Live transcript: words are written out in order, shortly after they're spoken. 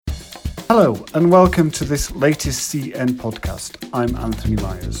Hello and welcome to this latest CN podcast. I'm Anthony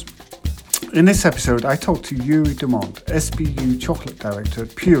Myers. In this episode, I talked to Yuri Dumont, SBU Chocolate Director at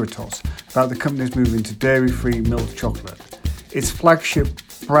Puritos, about the company's move into dairy-free milk chocolate. Its flagship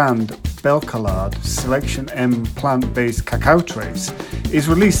brand, Belcolade Selection M plant-based cacao trace, is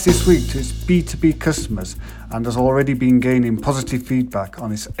released this week to its B2B customers and has already been gaining positive feedback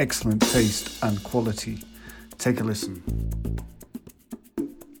on its excellent taste and quality. Take a listen.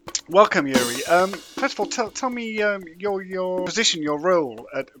 Welcome, Yuri. First of all, tell me your position, your role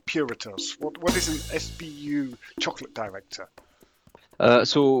at Puritos. What is an SBU Chocolate Director?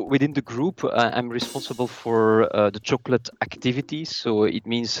 So within the group, I'm responsible for the chocolate activities. So it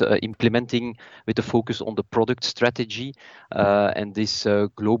means implementing with a focus on the product strategy, and this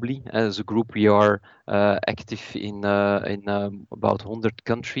globally. As a group, we are active in about 100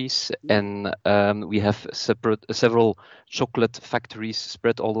 countries, and we have several chocolate factories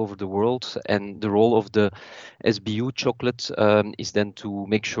spread all over the world. And the role of the SBU chocolate is then to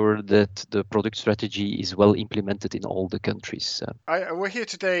make sure that the product strategy is well implemented in all the countries. We're here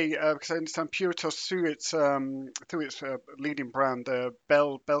today because I understand Puritos, through its leading brand,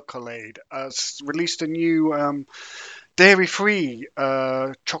 Belcolade, has released a new dairy-free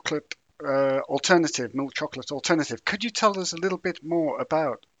chocolate alternative, milk chocolate alternative. Could you tell us a little bit more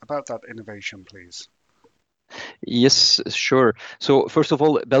about that innovation, please? Yes, sure. So first of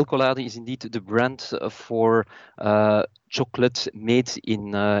all, Belcolade is indeed the brand for chocolate made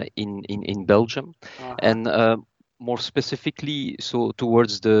in Belgium, and more specifically, so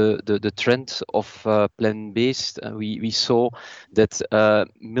towards the trend of plant-based, we saw that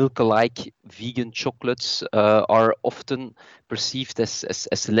milk-alike vegan chocolates are often perceived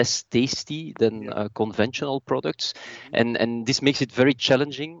as less tasty than conventional products, and this makes it very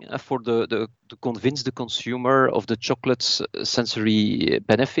challenging for to convince the consumer of the chocolate's sensory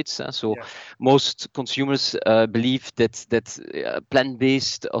benefits. So most consumers believe that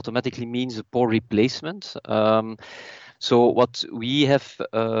plant-based automatically means a poor replacement. So what we have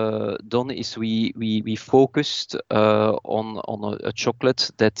done is we focused on a chocolate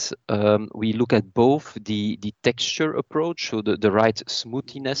that we look at both the texture approach, so the right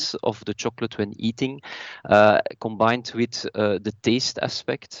smoothiness of the chocolate when eating, combined with the taste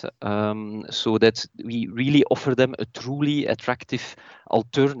aspect, so that we really offer them a truly attractive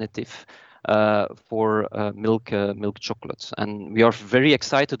alternative for milk chocolates. And we are very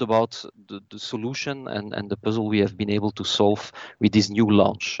excited about the solution and the puzzle we have been able to solve with this new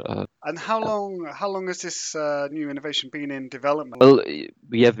launch. And how long has this new innovation been in development? Well,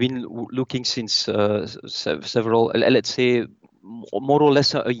 we have been looking since several, let's say, more or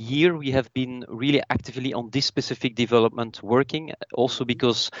less a year. We have been really actively on this specific development working, also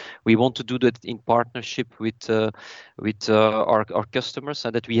because we want to do that in partnership with our customers,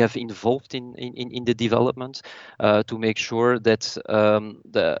 and that we have involved in the development to make sure that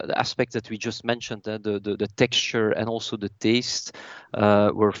the aspects that we just mentioned, the texture and also the taste,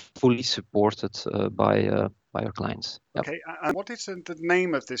 were fully supported by our clients. Okay, and what is the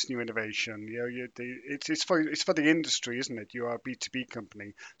name of this new innovation? It's for the industry, isn't it? You are a B2B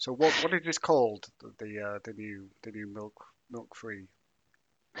company. So what is this called? The new milk free.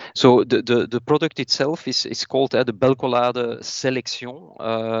 So the product itself is called the Belcolade Selection,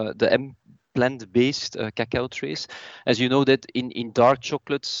 the M plant-based cacao trace. As you know, that in dark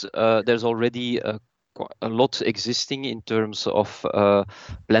chocolates there's already a lot existing in terms of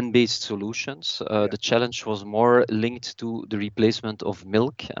plant-based solutions. The challenge was more linked to the replacement of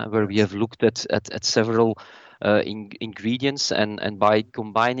milk, where we have looked at several ingredients, and by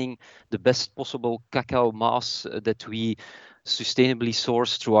combining the best possible cacao mass that we sustainably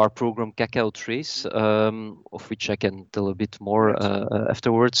sourced through our program Cacao Trace, of which I can tell a bit more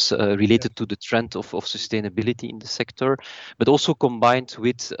afterwards, related to the trend of sustainability in the sector, but also combined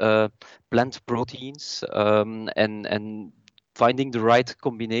with plant proteins, and finding the right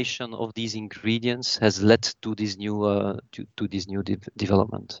combination of these ingredients has led to this new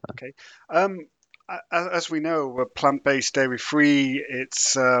development. Okay. As we know, plant-based, dairy-free.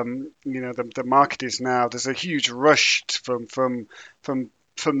 It's the market is now. There's a huge rush from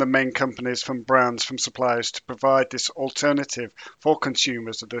the main companies, from brands, from suppliers to provide this alternative for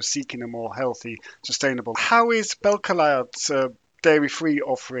consumers that are seeking a more healthy, sustainable. How is Belcolade's dairy-free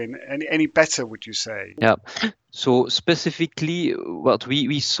offering any better, would you say? Yeah. So specifically, what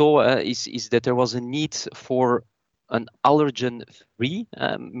we saw is that there was a need for an allergen free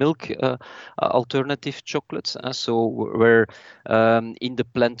milk alternative chocolates. So where in the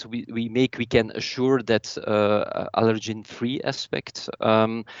plant we can assure that allergen-free aspect,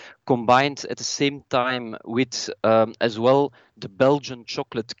 combined at the same time with as well the Belgian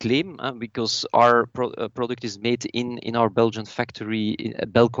chocolate claim, because our product is made in our Belgian factory,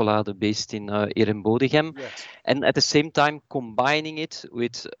 Belcolade, based in Erembodegem. Yes. And at the same time combining it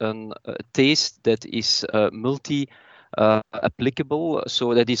with a taste that is multi applicable,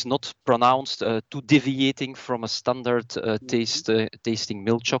 so that is not pronounced too deviating from a standard tasting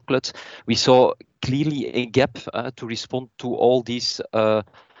milk chocolate. We saw clearly a gap to respond to all these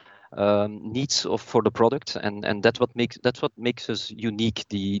needs for the product, and that's what makes us unique,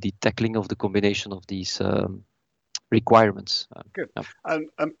 the tackling of the combination of these requirements. Good. And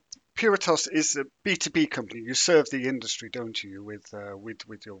Puritos is a B2B company. You serve the industry, don't you, with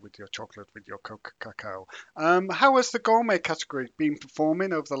your chocolate, with your cacao. How has the gourmet category been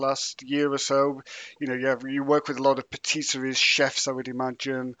performing over the last year or so? You work with a lot of patisseries, chefs, I would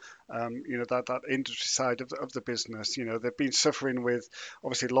imagine. That industry side of the business. They've been suffering with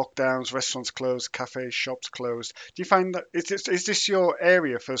obviously lockdowns, restaurants closed, cafes, shops closed. Do you find that is this your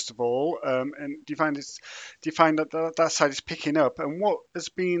area first of all? And do you find that side is picking up? And what has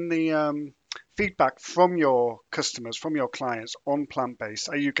been the feedback from your customers, from your clients on plant-based?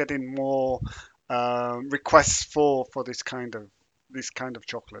 Are you getting more requests for this kind of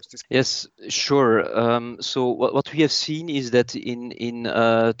chocolates? Yes, sure. So what we have seen is that in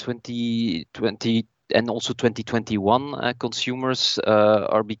 2020 and also 2021, consumers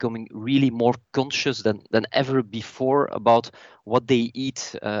are becoming really more conscious than ever before about what they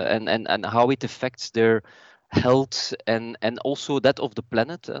eat and how it affects their health and also that of the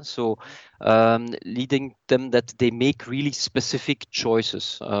planet. So leading them that they make really specific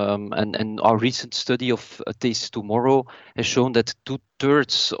choices. And our recent study of Taste Tomorrow has shown that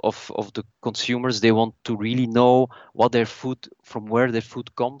 2/3 of the consumers, they want to really know what their food, from where their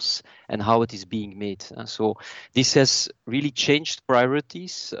food comes and how it is being made. So this has really changed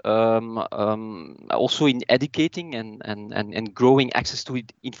priorities, also in educating and growing access to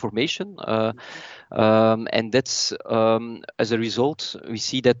information. And that's as a result, we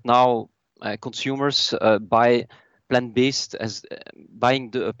see that now consumers buy plant-based as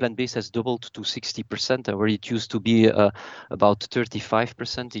buying the plant-based has doubled to 60%, where it used to be about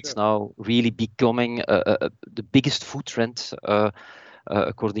 35%. It's now really becoming the biggest food trend,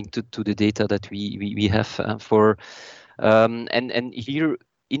 according to the data that we have for. And here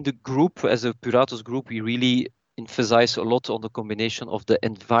in the group, as a Puratos group, we really emphasize a lot on the combination of the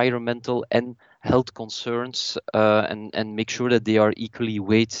environmental and health concerns, and make sure that they are equally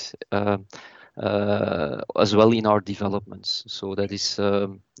weighed as well in our developments. So that is a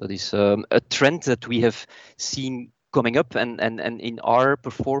trend that we have seen coming up, and in our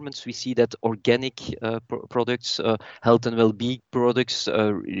performance we see that organic products, health and well-being products,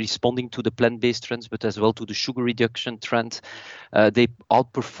 responding to the plant-based trends, but as well to the sugar reduction trend, they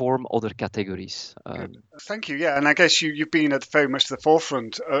outperform other categories. Thank you. Yeah, and I guess you've been at very much the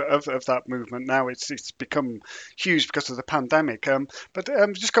forefront of that movement. Now it's become huge because of the pandemic. But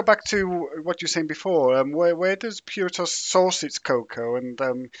just go back to what you were saying before. Where does Puritos source its cocoa, and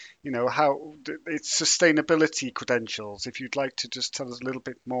how its sustainability credentials? If you'd like to just tell us a little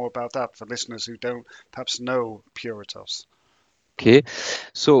bit more about that for listeners who don't perhaps know Puritos. Okay,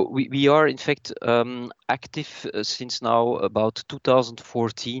 so we are in fact active since now about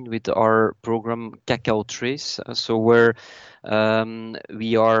 2014 with our program Cacao Trace. So where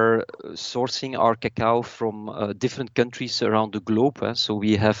we are sourcing our cacao from different countries around the globe. So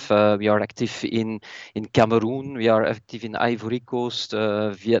we are active in Cameroon, we are active in Ivory Coast,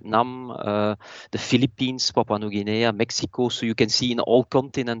 Vietnam, the Philippines, Papua New Guinea, Mexico. So you can see in all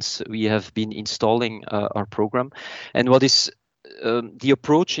continents we have been installing our program. And what is the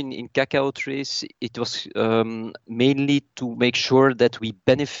approach in Cacao Trace, it was mainly to make sure that we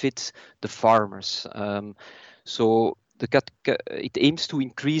benefit the farmers. So it aims to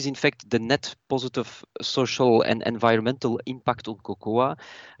increase, in fact, the net positive social and environmental impact on cocoa,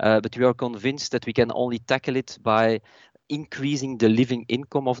 but we are convinced that we can only tackle it by increasing the living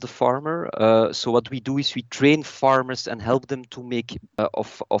income of the farmer. So what we do is we train farmers and help them to make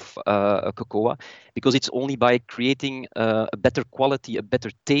cocoa, because it's only by creating a better quality, a better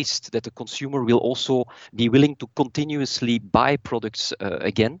taste, that the consumer will also be willing to continuously buy products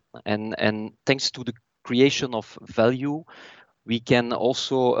again. And thanks to the creation of value, we can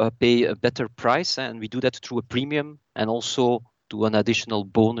also pay a better price, and we do that through a premium and also to an additional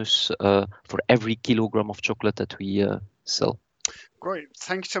bonus for every kilogram of chocolate that we sell. Great,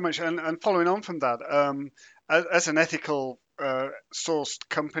 thank you so much. And following on from that, as an ethical sourced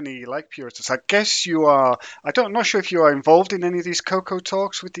company like Puritos, I guess you are. I'm not sure if you are involved in any of these cocoa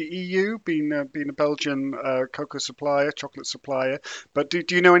talks with the EU, being a Belgian cocoa supplier, chocolate supplier. But do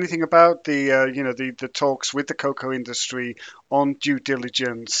you know anything about the talks with the cocoa industry on due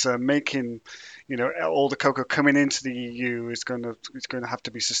diligence, making all the cocoa coming into the EU is going to have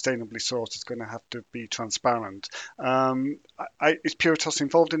to be sustainably sourced. It's going to have to be transparent. Is Puritos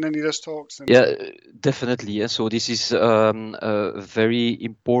involved in any of those talks? Yeah, definitely. Yeah. So this is very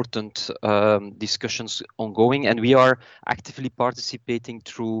important discussions ongoing, and we are actively participating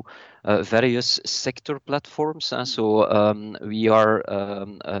through various sector platforms. So we are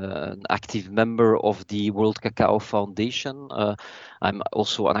an active member of the World Cacao Foundation. I'm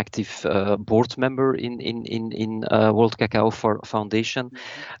also an active board member in World Cacao Foundation,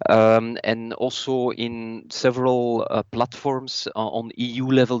 and also in several platforms on EU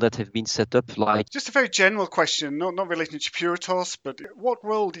level that have been set up. Like, just a very general question, not relating to Puritos, but what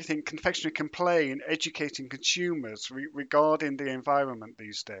role do you think confectionery can play in educating consumers regarding the environment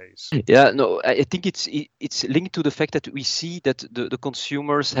these days? Yeah, no, I think it's linked to the fact that we see that the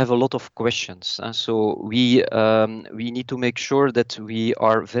consumers have a lot of questions. So we need to make sure that we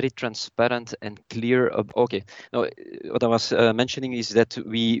are very transparent and clear. Okay, now what I was mentioning is that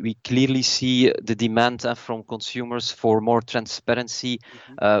we clearly see the demand from consumers for more transparency.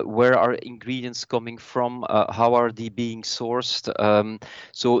 Where are ingredients coming from? How are they being sourced?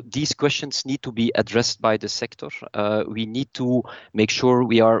 So these questions need to be addressed by the sector. We need to make sure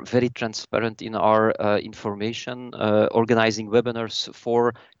we are very transparent in our information, organizing webinars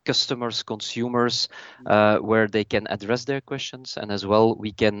for customers, consumers, where they can address their questions, and as well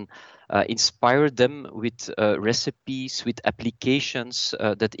we can inspire them with recipes, with applications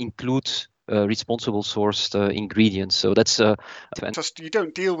that include responsible sourced ingredients. So that's you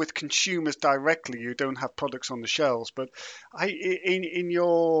don't deal with consumers directly. You don't have products on the shelves, but in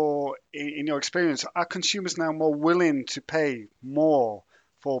your experience, are consumers now more willing to pay more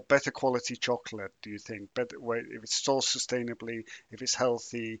for better quality chocolate, do you think? Better, if it's sourced sustainably, if it's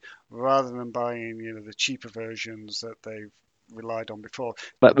healthy, rather than buying the cheaper versions that they've relied on before.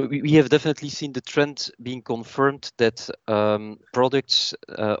 But we have definitely seen the trend being confirmed that products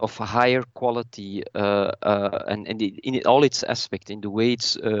of higher quality and in all its aspect, in the way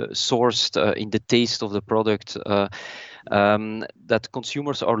it's sourced, in the taste of the product, that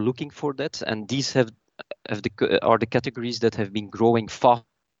consumers are looking for that, and these are the categories that have been growing fast.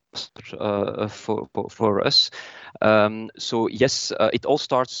 For us, so yes, it all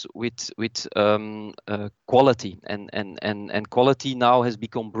starts with quality, and quality now has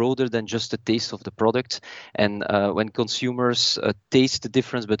become broader than just the taste of the product. And when consumers taste the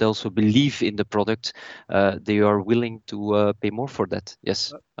difference, but also believe in the product, they are willing to pay more for that.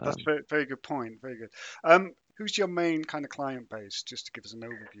 Yes, that's very, very good point. Very good. Who's your main kind of client base? Just to give us an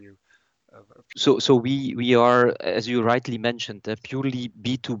overview. So we are, as you rightly mentioned, purely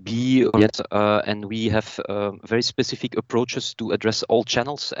B2B, and we have very specific approaches to address all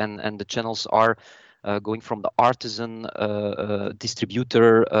channels, and the channels are going from the artisan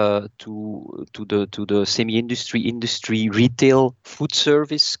distributor to the industry, retail, food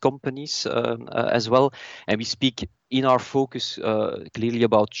service companies as well. And we speak in our focus clearly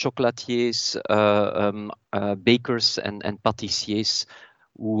about chocolatiers, bakers, and pâtissiers,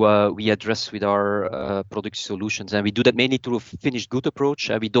 who we address with our product solutions. And we do that mainly through a finished good approach.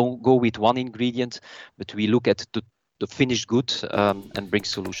 We don't go with one ingredient, but we look at the finished good and bring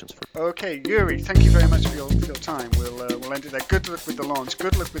solutions for it. Okay, Yuri, thank you very much for your time. We'll end it there. Good luck with the launch.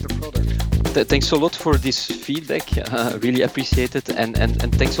 Good luck with the product. Thanks a lot for this feedback. Really appreciate it. And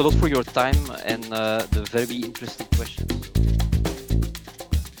thanks a lot for your time and the very interesting questions.